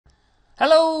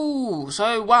Hello!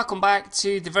 So welcome back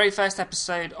to the very first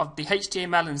episode of the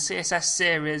HTML and CSS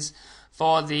series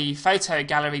for the photo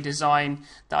gallery design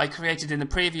that I created in the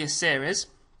previous series.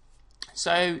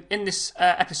 So in this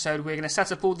episode we're going to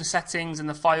set up all the settings and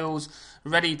the files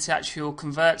ready to actually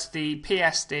convert the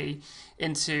PSD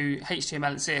into HTML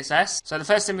and CSS. So the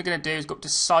first thing we're going to do is go up to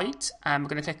Site and we're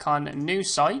going to click on New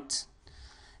Site.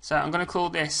 So I'm going to call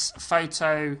this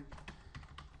Photo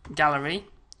Gallery.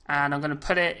 And I'm going to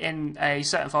put it in a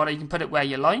certain folder. You can put it where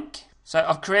you like. So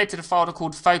I've created a folder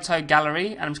called Photo Gallery,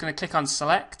 and I'm just going to click on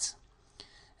Select,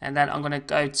 and then I'm going to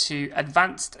go to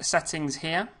Advanced Settings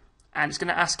here, and it's going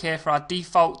to ask here for our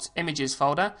default images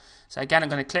folder. So again, I'm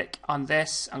going to click on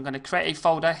this. I'm going to create a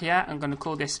folder here. I'm going to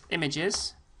call this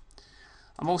Images.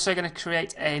 I'm also going to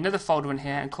create another folder in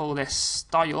here and call this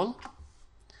Style,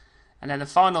 and then the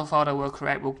final folder we'll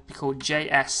create will be called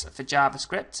JS for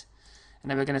JavaScript. And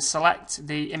then we're going to select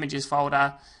the images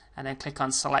folder and then click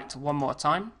on select one more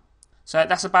time. So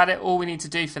that's about it, all we need to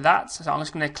do for that. So I'm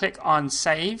just going to click on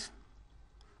save.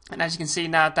 And as you can see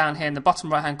now down here in the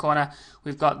bottom right hand corner,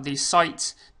 we've got the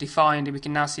site defined and we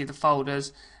can now see the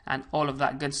folders and all of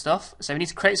that good stuff. So we need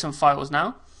to create some files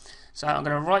now. So I'm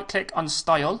going to right click on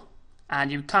style,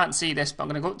 and you can't see this, but I'm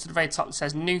going to go up to the very top that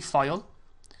says new file.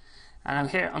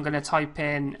 And here I'm going to type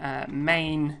in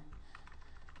main.css.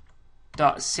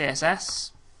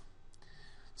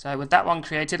 So with that one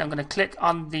created, I'm going to click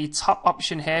on the top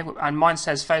option here, and mine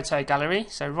says photo gallery.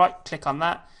 So right click on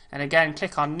that, and again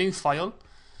click on new file,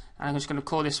 and I'm just going to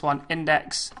call this one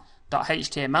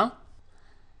index.html.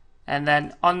 And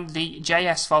then on the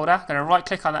JS folder, I'm going to right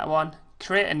click on that one,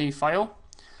 create a new file.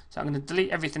 So I'm going to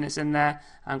delete everything that's in there.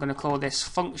 I'm going to call this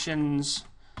functions.js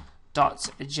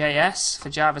for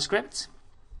JavaScript.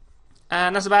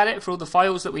 And that's about it for all the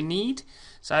files that we need.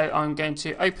 So I'm going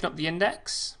to open up the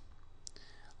index.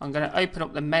 I'm going to open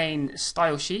up the main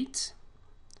style sheet.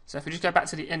 So if we just go back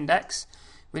to the index,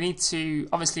 we need to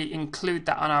obviously include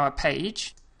that on our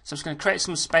page. So I'm just going to create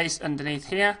some space underneath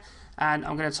here, and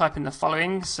I'm going to type in the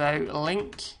following. So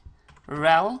link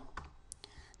rel,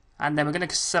 and then we're going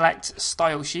to select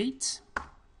style sheet,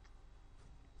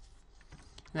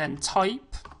 then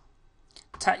type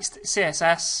text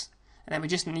CSS. And then we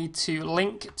just need to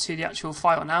link to the actual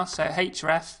file now. So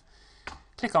href,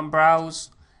 click on browse,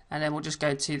 and then we'll just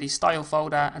go to the style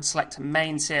folder and select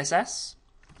main CSS.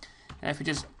 And if we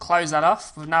just close that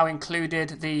off, we've now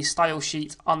included the style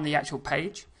sheet on the actual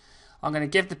page. I'm going to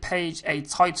give the page a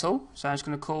title, so I'm just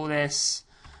going to call this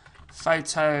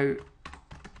photo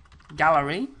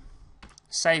gallery.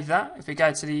 Save that. If we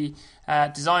go to the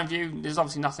design view, there's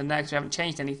obviously nothing there because we haven't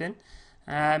changed anything.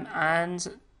 And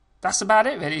that's about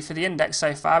it really for the index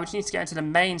so far. We just need to get into the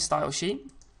main style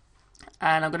sheet,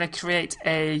 and I'm going to create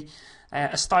a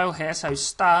style here, so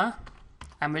star,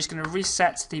 and we're just going to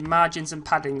reset the margins and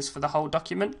paddings for the whole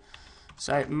document.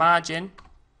 So margin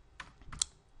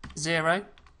 0,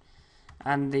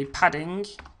 and the padding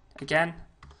again,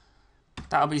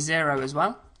 that'll be 0 as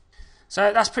well.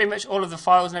 So that's pretty much all of the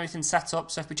files and everything set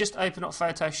up. So if we just open up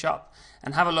Photoshop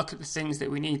and have a look at the things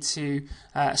that we need to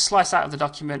slice out of the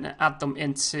document and add them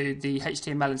into the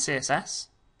HTML and CSS.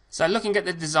 So looking at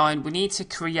the design, we need to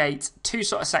create two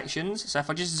sort of sections. So if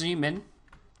I just zoom in,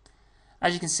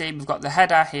 as you can see, we've got the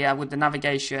header here with the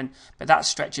navigation, but that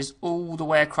stretches all the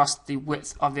way across the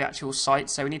width of the actual site.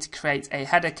 So we need to create a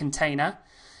header container.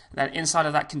 Then inside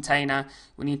of that container,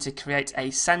 we need to create a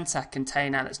center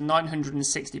container that's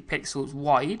 960 pixels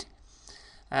wide.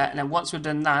 And then once we've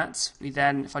done that, we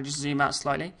then, if I just zoom out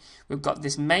slightly, we've got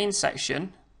this main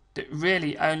section that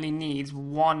really only needs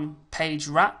one page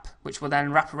wrap, which will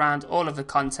then wrap around all of the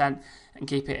content and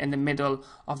keep it in the middle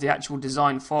of the actual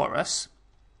design for us.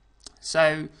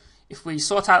 So if we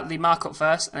sort out the markup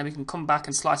first, and then we can come back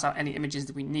and slice out any images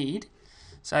that we need.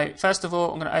 So first of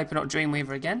all, I'm going to open up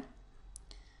Dreamweaver again.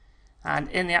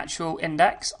 And in the actual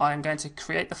index, I'm going to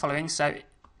create the following. So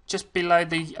just below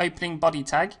the opening body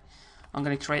tag, I'm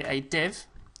going to create a div.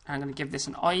 And I'm going to give this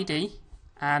an ID.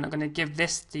 And I'm going to give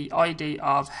this the ID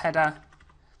of header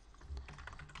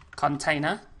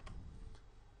container.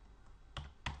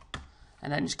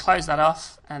 And then just close that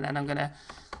off. And then I'm going to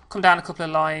come down a couple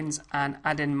of lines and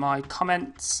add in my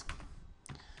comments,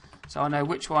 so I know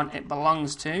which one it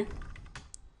belongs to.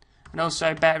 And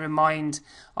also bear in mind,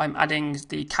 I'm adding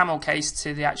the camel case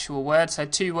to the actual word, so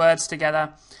two words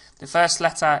together. The first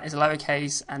letter is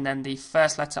lowercase, and then the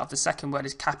first letter of the second word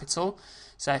is capital.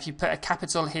 So if you put a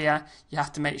capital here, you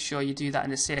have to make sure you do that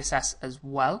in the CSS as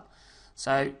well.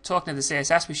 So talking of the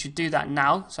CSS, we should do that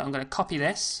now. So I'm going to copy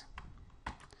this,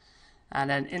 and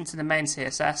then into the main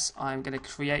CSS, I'm going to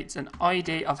create an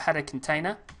ID of header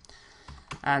container.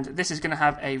 and this is going to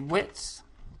have a width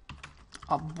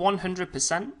of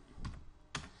 100%, and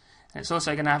it's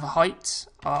also going to have a height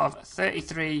of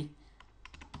 33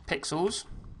 pixels.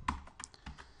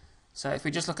 So if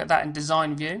we just look at that in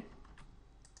design view,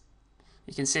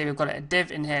 you can see we've got a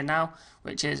div in here now,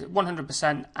 which is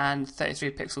 100% and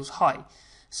 33 pixels high.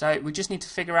 So we just need to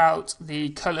figure out the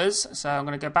colors. So I'm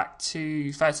going to go back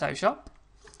to Photoshop.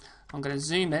 I'm going to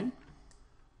zoom in,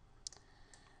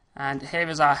 and here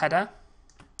is our header.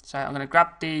 So I'm going to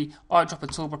grab the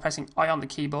eyedropper tool by pressing I on the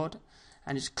keyboard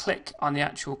and just click on the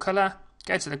actual color,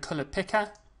 go to the color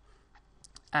picker,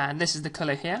 and this is the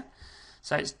color here.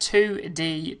 So it's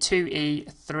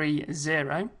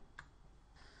 2D2E30.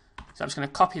 So I'm just going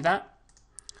to copy that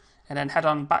and then head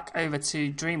on back over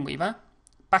to Dreamweaver,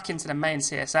 back into the main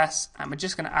CSS, and we're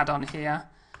just going to add on here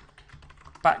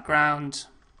background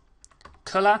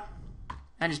color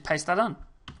and just paste that on.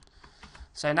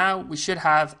 So now we should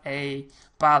have a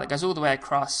bar that goes all the way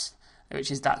across,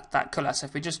 which is that color. So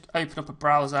if we just open up a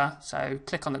browser, so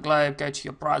click on the globe, go to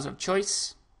your browser of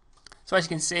choice. So as you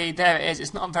can see, there it is.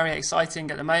 It's not very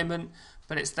exciting at the moment,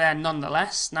 but it's there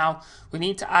nonetheless. Now we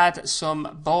need to add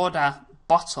some border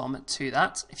bottom to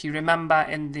that. If you remember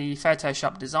in the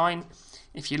Photoshop design,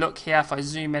 if you look here, if I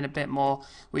zoom in a bit more,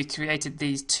 we created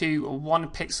these two 1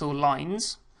 pixel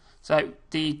lines. So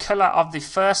the color of the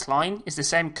first line is the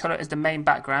same color as the main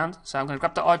background. So I'm going to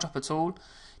grab the eyedropper tool,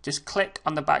 just click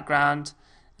on the background,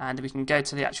 and we can go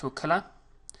to the actual color.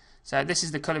 So this is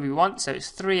the color we want. So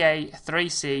it's 3A,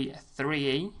 3C,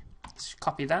 3E. Let's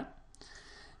copy that.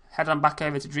 Head on back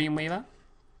over to Dreamweaver.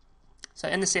 So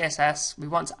in the CSS, we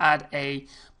want to add a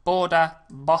border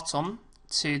bottom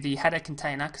to the header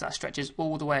container because that stretches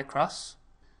all the way across.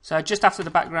 So just after the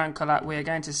background color, we're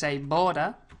going to say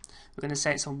border. We're going to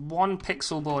say it's a 1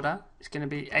 pixel border. It's going to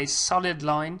be a solid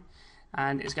line,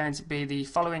 and it's going to be the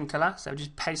following color. So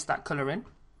just paste that color in.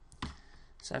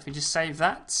 So if we just save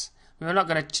that, we're not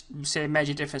going to see a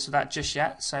major difference with that just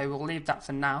yet, so we'll leave that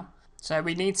for now. So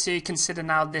we need to consider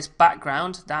now this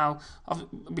background. Now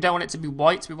we don't want it to be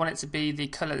white, we want it to be the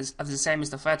colours of the same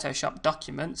as the Photoshop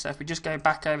document. So if we just go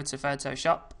back over to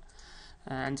Photoshop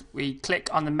and we click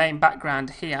on the main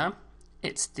background here,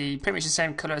 it's pretty much the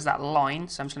same colour as that line.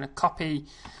 So I'm just going to copy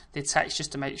the text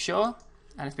just to make sure.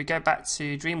 And if we go back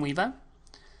to Dreamweaver,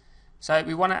 so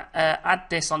we want to add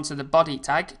this onto the body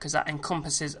tag because that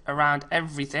encompasses around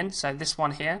everything. So this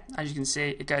one here, as you can see,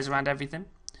 it goes around everything.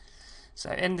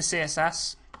 So in the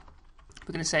CSS,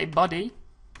 we're going to say body,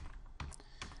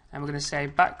 and we're going to say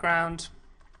background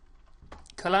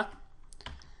color,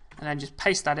 and then just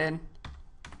paste that in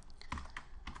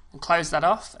and close that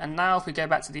off. And now if we go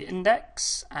back to the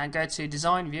index and go to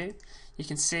design view, you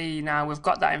can see now we've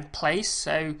got that in place.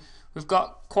 So we've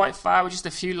got quite far with just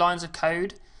a few lines of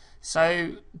code.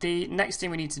 So the next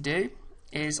thing we need to do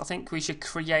is I think we should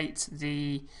create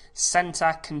the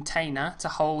center container to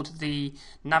hold the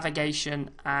navigation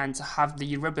and to have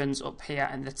the ribbons up here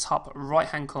in the top right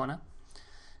hand corner.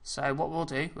 So what we'll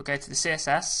do, we'll go to the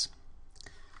CSS,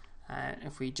 and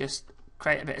if we just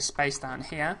create a bit of space down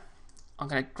here, I'm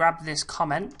going to grab this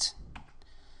comment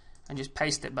and just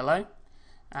paste it below,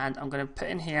 and I'm going to put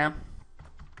in here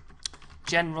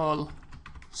general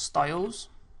styles.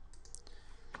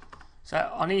 So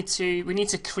we need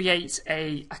to create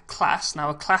a class. Now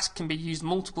a class can be used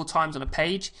multiple times on a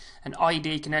page. An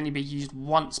ID can only be used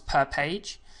once per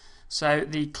page. So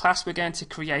the class we're going to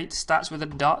create starts with a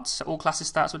dot. So all classes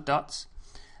starts with dots.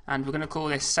 And we're going to call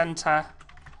this center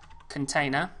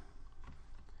container.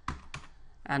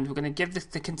 And we're going to give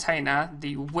the container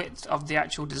the width of the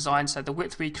actual design. So the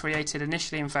width we created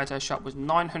initially in Photoshop was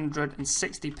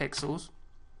 960 pixels.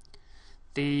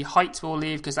 The height we'll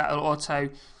leave because that will auto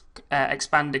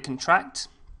expand and contract.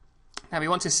 Now we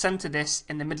want to center this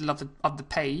in the middle of the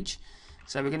page,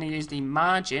 so we're going to use the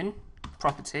margin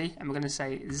property, and we're going to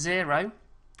say 0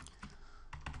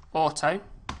 auto,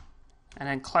 and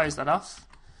then close that off.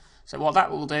 So what that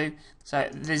will do, so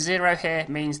the 0 here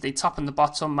means the top and the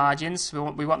bottom margins,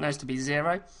 we want those to be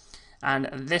 0, and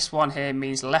this one here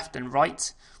means left and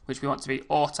right, which we want to be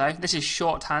auto. This is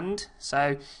shorthand,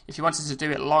 so if you wanted to do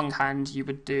it longhand, you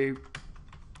would do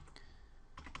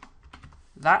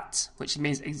that, which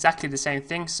means exactly the same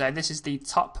thing. So this is the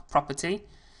top property,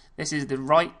 this is the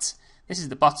right, this is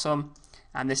the bottom,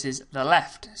 and this is the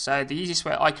left. So the easiest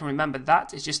way I can remember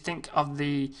that is just think of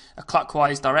a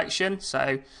clockwise direction.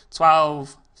 So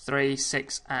 12, 3,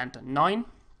 6, and 9.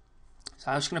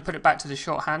 So I'm just going to put it back to the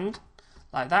shorthand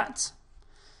like that.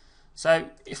 So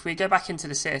if we go back into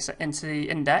the CSS, into the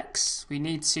index, we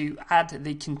need to add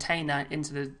the container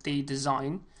into the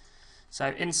design.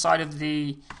 So inside of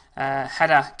the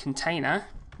header container,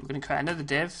 we're going to create another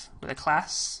div with a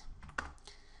class,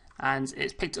 and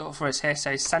it's picked it up for us here,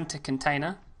 so center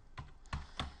container.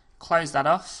 Close that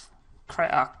off,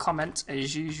 create our comment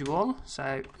as usual,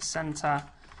 so center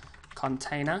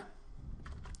container,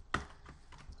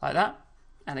 like that.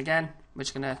 And again, we're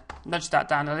just going to nudge that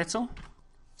down a little.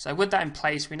 So with that in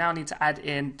place, we now need to add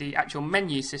in the actual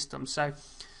menu system. So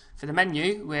for the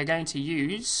menu, we're going to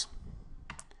use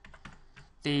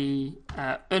the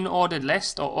unordered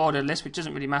list or ordered list, which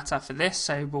doesn't really matter for this.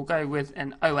 So we'll go with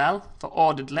an OL for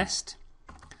ordered list,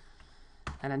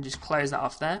 and then just close that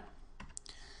off there.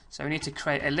 So we need to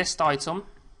create a list item,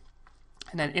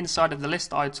 and then inside of the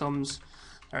list items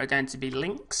there are going to be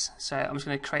links. So I'm just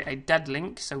going to create a dead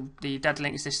link. So the dead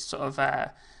link is this sort of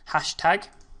hashtag,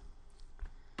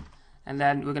 and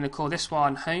then we're going to call this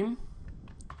one home.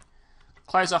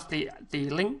 Close off the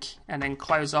link, and then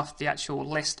close off the actual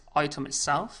list item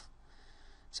itself.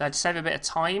 So to save a bit of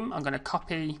time, I'm going to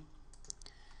copy,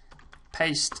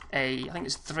 paste I think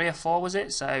it's 3 or 4 was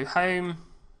it? So home,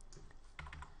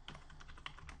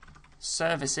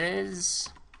 services,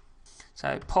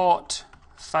 so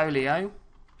portfolio,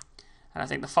 and I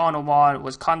think the final one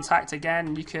was contact.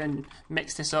 Again, you can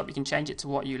mix this up, you can change it to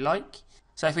what you like.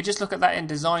 So if we just look at that in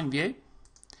design view,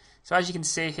 so as you can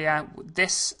see here,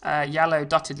 this yellow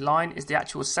dotted line is the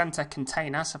actual center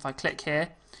container. So if I click here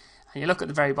and you look at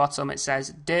the very bottom, it says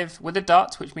div with a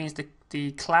dot, which means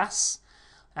the class,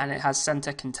 and it has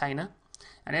center container.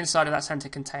 And inside of that center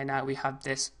container we have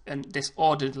this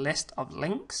ordered list of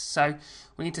links. So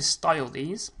we need to style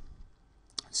these.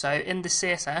 So in the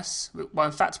CSS, well,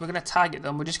 in fact we're going to target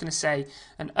them. We're just going to say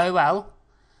an OL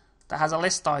that has a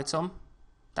list item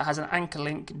that has an anchor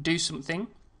link, do something.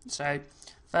 So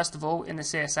first of all, in the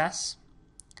CSS,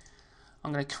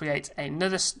 I'm going to create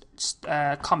another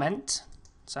comment.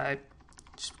 So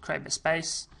just create a bit of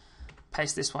space,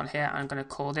 paste this one here. I'm going to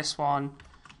call this one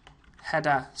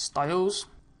header styles.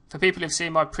 For people who've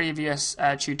seen my previous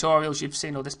tutorials, you've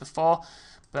seen all this before,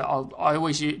 but I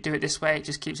always do it this way. It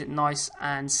just keeps it nice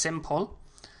and simple.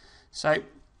 So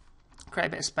create a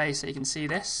bit of space so you can see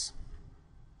this.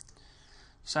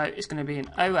 So it's going to be an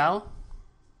OL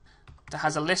that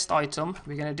has a list item.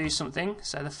 We're going to do something.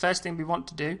 So the first thing we want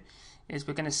to do is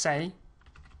we're going to say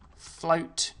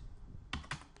float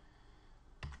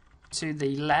to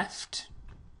the left.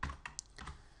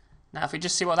 Now if we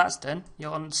just see what that's done,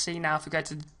 you'll see now if we go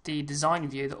to the design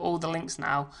view that all the links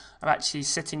now are actually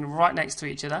sitting right next to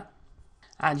each other.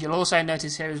 And you'll also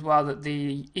notice here as well that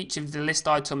each of the list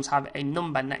items have a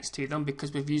number next to them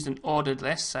because we've used an ordered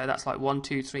list. So that's like 1,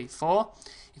 2, 3, 4.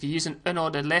 If you use an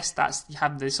unordered list, you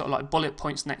have the sort of like bullet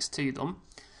points next to them.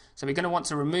 So we're going to want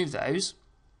to remove those.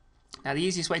 Now the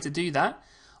easiest way to do that,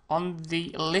 on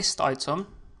the list item,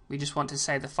 we just want to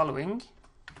say the following: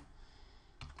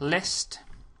 list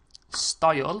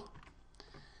style,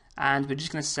 and we're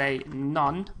just going to say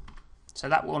none. So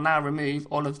that will now remove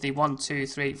all of the 1, 2,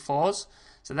 3, 4s.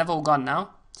 So they've all gone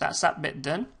now. So that's that bit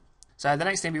done. So the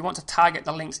next thing, we want to target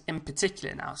the links in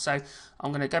particular now. So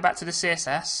I'm going to go back to the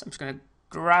CSS. I'm just going to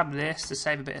grab this to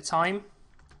save a bit of time,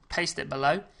 paste it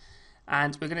below,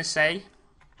 and we're going to say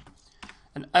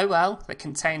an OL that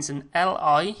contains an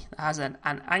LI that has an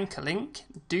anchor link,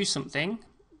 do something.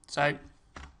 So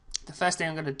the first thing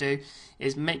I'm going to do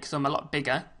is make them a lot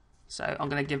bigger. So I'm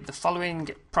going to give the following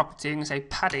property. I'm going to say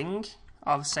padding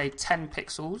of say 10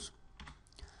 pixels,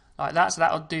 like that. So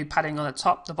that'll do padding on the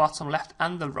top, the bottom, left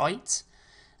and the right.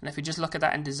 And if we just look at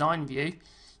that in design view,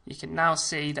 you can now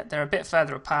see that they're a bit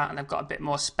further apart and they've got a bit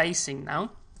more spacing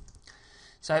now.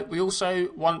 So we also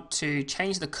want to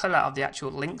change the color of the actual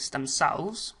links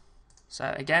themselves.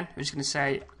 So again, we're just going to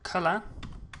say color,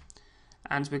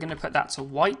 and we're going to put that to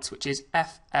white, which is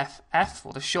FFF,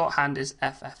 or the shorthand is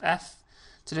FFF.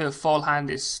 To do a full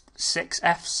hand is 6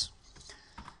 Fs.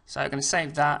 So I'm going to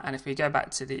save that, and if we go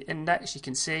back to the index, you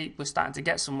can see we're starting to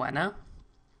get somewhere now.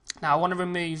 Now I want to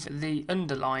remove the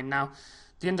underline. Now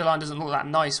the underline doesn't look that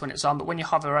nice when it's on, but when you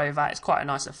hover over, it's quite a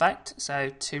nice effect. So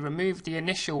to remove the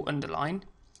initial underline,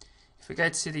 if we go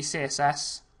to the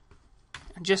CSS,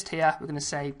 and just here we're going to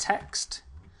say text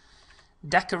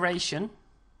decoration,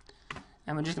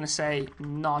 and we're just going to say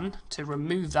none to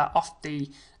remove that off the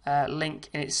link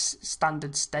in its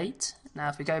standard state. Now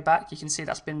if we go back, you can see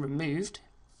that's been removed.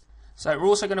 So we're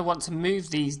also going to want to move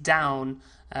these down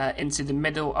into the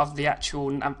middle of the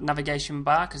actual navigation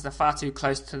bar because they're far too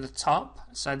close to the top.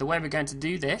 So the way we're going to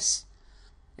do this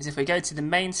is if we go to the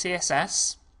main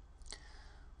CSS,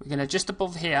 we're going to, just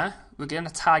above here, we're going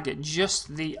to target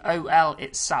just the OL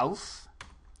itself,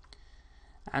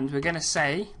 and we're going to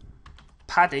say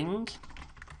padding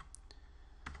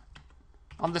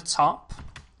on the top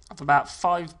of about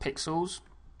 5 pixels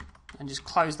and just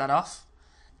close that off.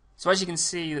 So as you can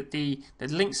see that the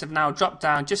links have now dropped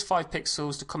down just 5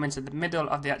 pixels to come into the middle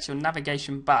of the actual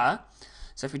navigation bar.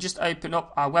 So if we just open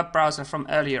up our web browser from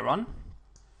earlier on,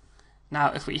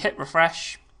 now if we hit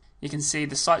refresh, you can see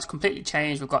the site's completely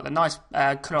changed. We've got the nice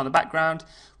colour on the background,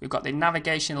 we've got the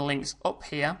navigation links up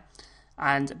here,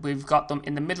 and we've got them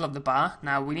in the middle of the bar.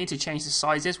 Now we need to change the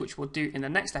sizes, which we'll do in the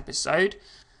next episode.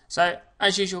 So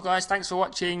as usual guys, thanks for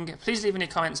watching. Please leave any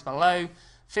comments below,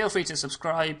 feel free to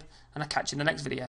subscribe, and I'll catch you in the next video.